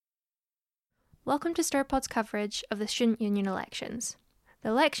Welcome to StarPod's coverage of the Student Union elections. The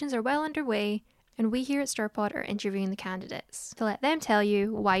elections are well underway, and we here at StarPod are interviewing the candidates to let them tell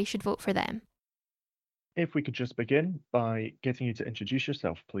you why you should vote for them. If we could just begin by getting you to introduce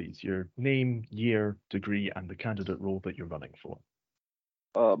yourself, please. Your name, year, degree, and the candidate role that you're running for.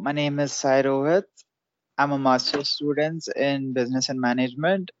 My name is Rohith. I'm a master's student in business and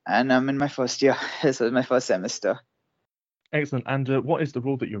management, and I'm in my first year. This is my first semester. Excellent. And what is the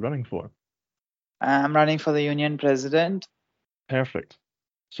role that you're running for? I'm running for the union president. Perfect.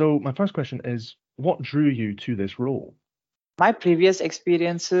 So my first question is, what drew you to this role? My previous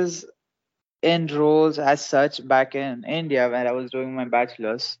experiences in roles as such back in India when I was doing my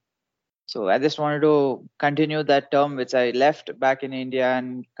bachelor's. So I just wanted to continue that term which I left back in India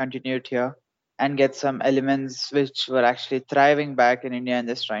and continued here and get some elements which were actually thriving back in India and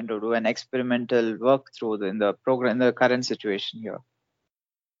just trying to do an experimental work through in the program in the current situation here.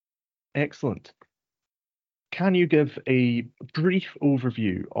 Excellent. Can you give a brief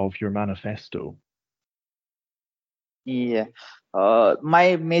overview of your manifesto? Yeah.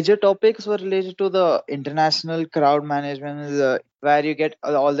 My major topics were related to the international crowd management, where you get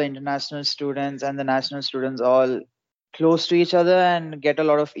all the international students and the national students all close to each other and get a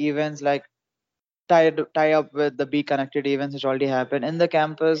lot of events like tie up with the Be Connected events which already happen in the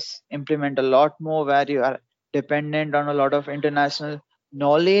campus, implement a lot more where you are dependent on a lot of international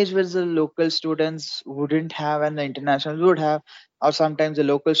knowledge which the local students wouldn't have and the internationals would have, or sometimes the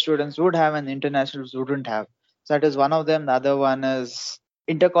local students would have and the internationals wouldn't have. So that is one of them. The other one is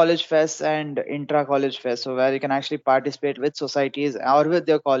inter-college fest and intra-college fest. So where you can actually participate with societies or with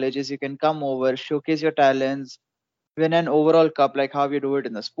your colleges. You can come over, showcase your talents, win an overall cup, like how we do it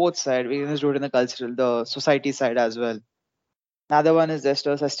in the sports side. We can just do it in the society side as well. Another one is just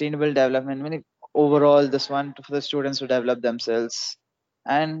a sustainable development, meaning overall this one for the students to develop themselves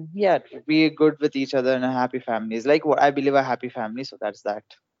and yeah, to be good with each other in a happy family. It's like what I believe a happy family. So that's that.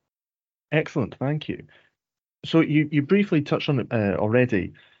 Excellent, thank you. So you briefly touched on it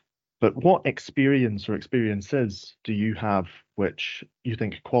already, but what experience or experiences do you have which you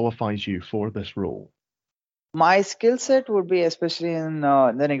think qualifies you for this role? My skill set would be especially in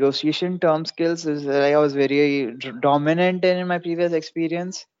the negotiation term skills. Is like I was very dominant in my previous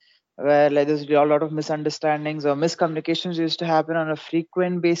experience, where like there's a lot of misunderstandings or miscommunications used to happen on a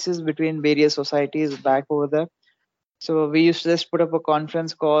frequent basis between various societies back over there. So we used to just put up a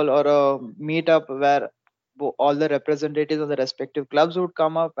conference call or a meetup where all the representatives of the respective clubs would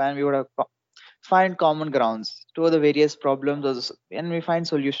come up and we would have find common grounds to the various problems and we find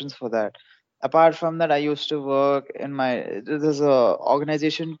solutions for that. Apart from that, I used to work in there's a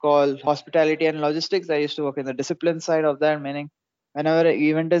organization called Hospitality and Logistics. I used to work in the discipline side of that, meaning whenever an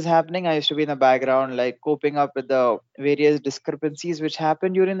event is happening, I used to be in the background, like coping up with the various discrepancies which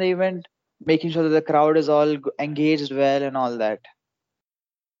happen during the event, making sure that the crowd is all engaged well and all that.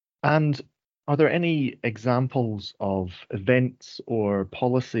 And are there any examples of events or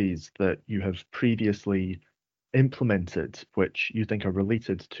policies that you have previously implemented which you think are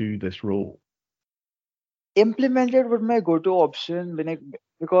related to this role? Implemented would my go-to option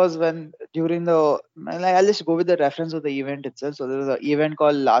because when during the like, I'll just go with the reference of the event itself. So there was an event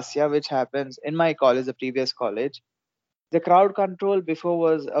called Lasya which happens in my college, the previous college. The crowd control before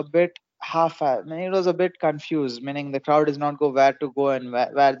was a bit it was a bit confused, meaning the crowd does not go where to go and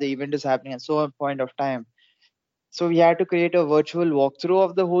where the event is happening at so point of time. So we had to create a virtual walkthrough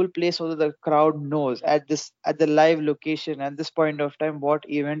of the whole place so that the crowd knows at the live location at this point of time what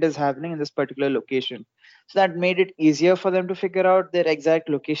event is happening in this particular location. So that made it easier for them to figure out their exact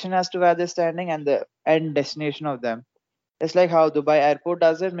location as to where they're standing and the end destination of them. It's like how Dubai airport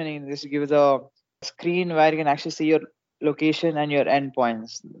does it, meaning this gives a screen where you can actually see your location and your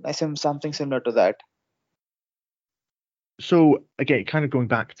endpoints. Something similar to that. So again, kind of going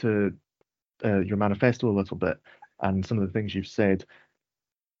back to your manifesto a little bit and some of the things you've said,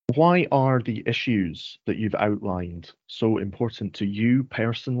 why are the issues that you've outlined so important to you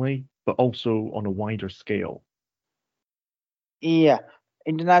personally, but also on a wider scale? Yeah,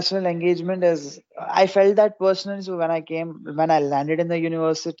 international engagement is. I felt that personally. So when I landed in the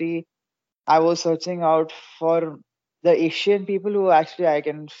university, I was searching out for the Asian people who actually I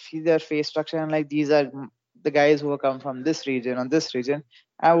can see their face structure and like these are the guys who come from this region on this region.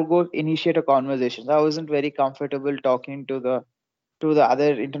 I would go initiate a conversation. So I wasn't very comfortable talking to the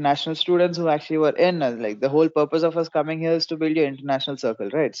other international students who actually were in like the whole purpose of us coming here is to build your international circle,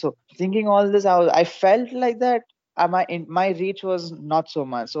 right? So thinking all this, I felt like that my reach was not so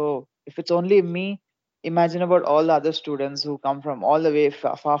much. So if it's only me, imagine about all the other students who come from all the way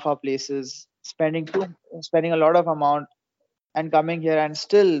far places, spending a lot of amount and coming here and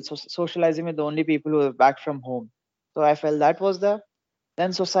still socializing with the only people who are back from home. So I felt that was the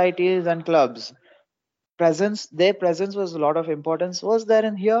then societies and clubs presence. Their presence was a lot of importance was there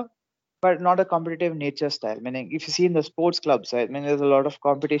in here, but not a competitive nature style. Meaning, if you see in the sports clubs, I mean, there's a lot of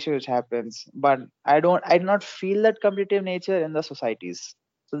competition which happens, but I do not feel that competitive nature in the societies.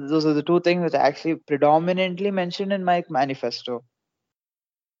 So those are the two things which I actually predominantly mentioned in my manifesto.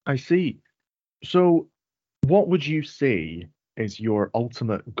 I see. So, what would you say is your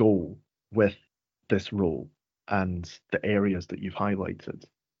ultimate goal with this role and the areas that you've highlighted?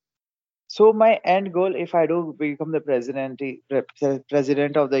 So my end goal, if I do become the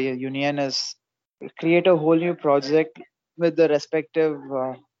president of the union, is create a whole new project with the respective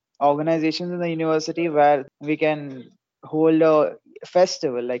organizations in the university where we can hold a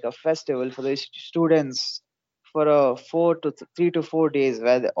festival, like a festival for the students for a 3 to 4 days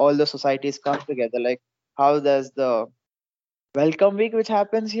where all the societies come together. Like how does the welcome week which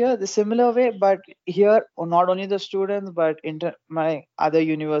happens here the similar way, but here not only the students but my other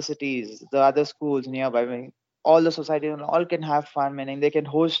universities, the other schools nearby me, all the societies and all can have fun, meaning they can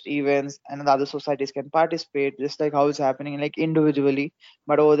host events and the other societies can participate just like how it's happening like individually,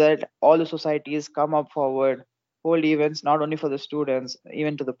 but over that all the societies come up forward, hold events not only for the students,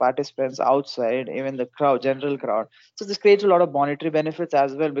 even to the participants outside, even the crowd, general crowd. So this creates a lot of monetary benefits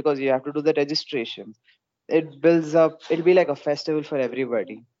as well, because you have to do the registration. It builds up, it'll be like a festival for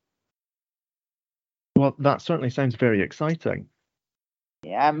everybody. Well, that certainly sounds very exciting.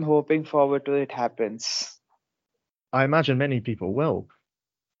 Yeah, I'm hoping forward to it happens. I imagine many people will.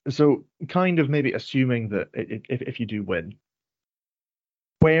 So, kind of maybe assuming that if you do win,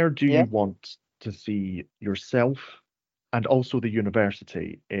 where do Yeah. you want to see yourself and also the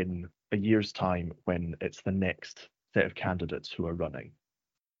university in a year's time when it's the next set of candidates who are running?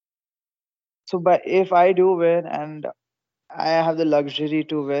 So but if I do win and I have the luxury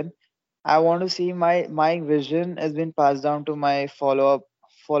to win, I want to see my vision has been passed down to my follow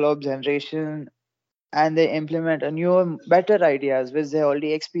up generation, and they implement a new better ideas which they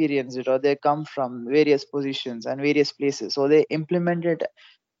already experienced it or they come from various positions and various places. So they implement it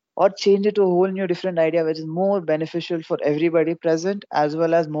or change it to a whole new different idea which is more beneficial for everybody present as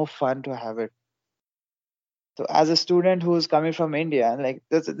well as more fun to have it. So as a student who's coming from India, like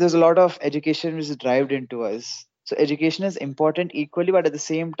there's a lot of education which is derived into us. So education is important equally, but at the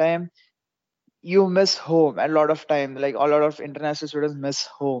same time, you miss home a lot of time. Like a lot of international students miss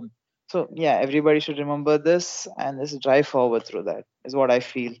home. So yeah, everybody should remember this and just drive forward through that is what I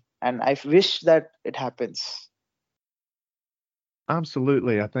feel. And I wish that it happens.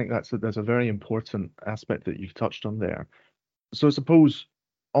 Absolutely. I think that's a very important aspect that you've touched on there. So I suppose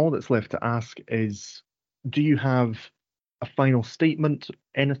all that's left to ask is, do you have a final statement,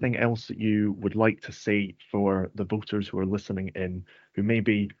 anything else that you would like to say for the voters who are listening in who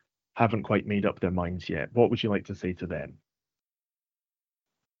maybe haven't quite made up their minds yet? What would you like to say to them?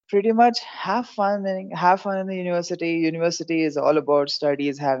 Pretty much have fun in the university. University is all about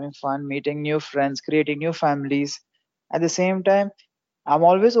studies, having fun, meeting new friends, creating new families. At the same time, I'm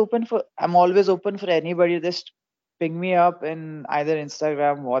always open for anybody. Just ping me up in either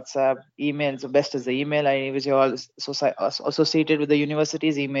Instagram, WhatsApp, email. So best is the email I which are all associated with the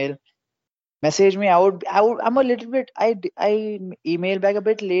university's email. Message me. I'm a little bit I email back a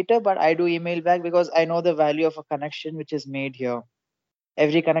bit later, but I do email back because I know the value of a connection which is made here.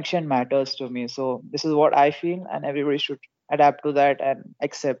 Every connection matters to me. So this is what I feel, and everybody should adapt to that and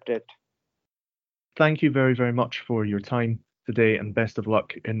accept it. Thank you very, very much for your time today and best of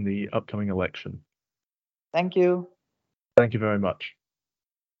luck in the upcoming election. Thank you. Thank you very much.